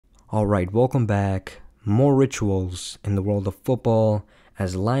Alright, welcome back. More rituals in the world of football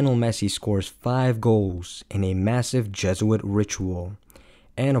as Lionel Messi scores 5 goals in a massive Jesuit ritual.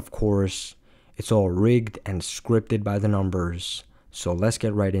 And of course, it's all rigged and scripted by the numbers. So let's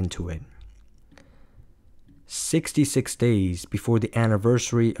get right into it. 66 days before the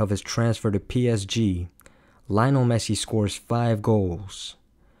anniversary of his transfer to PSG, Lionel Messi scores 5 goals.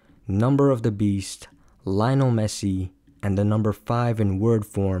 Number of the beast, Lionel Messi, and the number 5 in word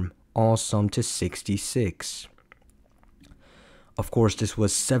form all sum to 66. Of course, this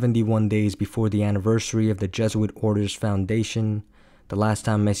was 71 days before the anniversary of the Jesuit Order's foundation. The last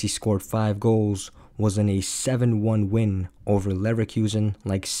time Messi scored 5 goals was in a 7-1 win over Leverkusen,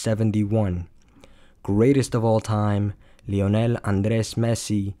 like 71. Greatest of all time, Lionel Andrés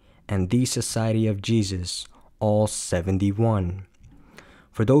Messi and the Society of Jesus, all 71.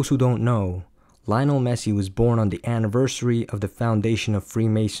 For those who don't know, Lionel Messi was born on the anniversary of the foundation of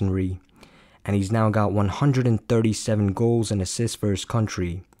Freemasonry, and he's now got 137 goals and assists for his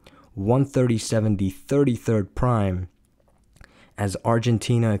country, 137 the 33rd prime, as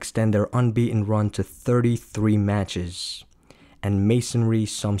Argentina extend their unbeaten run to 33 matches, and Masonry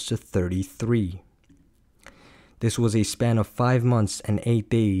sums to 33. This was a span of 5 months and 8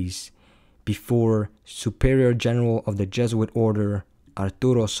 days before Superior General of the Jesuit Order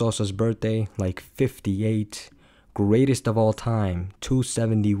Arturo Sosa's birthday, like 58, greatest of all time,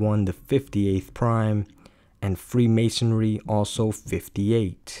 271, the 58th prime, and Freemasonry also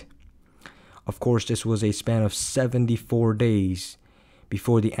 58. Of course, this was a span of 74 days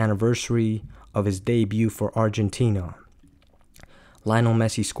before the anniversary of his debut for Argentina. Lionel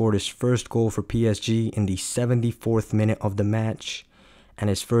Messi scored his first goal for PSG in the 74th minute of the match, and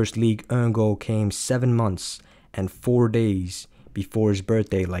his first Ligue 1 goal came 7 months and 4 days before his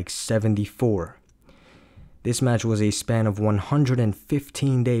birthday, like 74. This match was a span of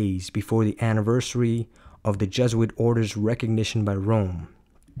 115 days before the anniversary of the Jesuit Order's recognition by Rome.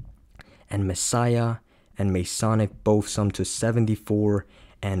 And Messiah and Masonic both sum to 74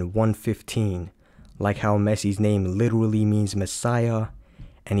 and 115, like how Messi's name literally means Messiah,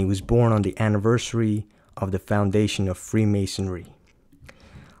 and he was born on the anniversary of the foundation of Freemasonry.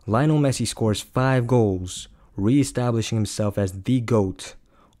 Lionel Messi scores 5 goals, re-establishing himself as the GOAT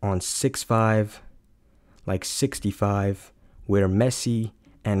on 6-5, like 65, where Messi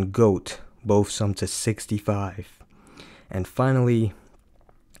and GOAT both sum to 65. And finally,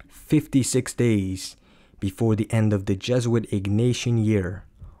 56 days before the end of the Jesuit Ignatian year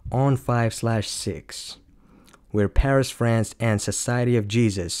on 5/6, where Paris, France and Society of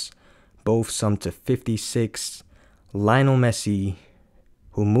Jesus both sum to 56, Lionel Messi,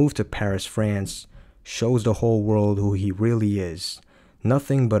 who moved to Paris, France, shows the whole world who he really is.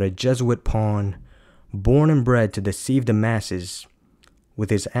 Nothing but a Jesuit pawn, born and bred to deceive the masses with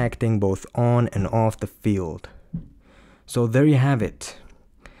his acting both on and off the field. So there you have it.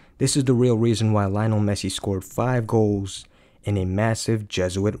 This is the real reason why Lionel Messi scored 5 goals in a massive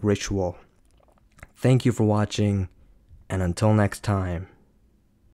Jesuit ritual. Thank you for watching, and until next time.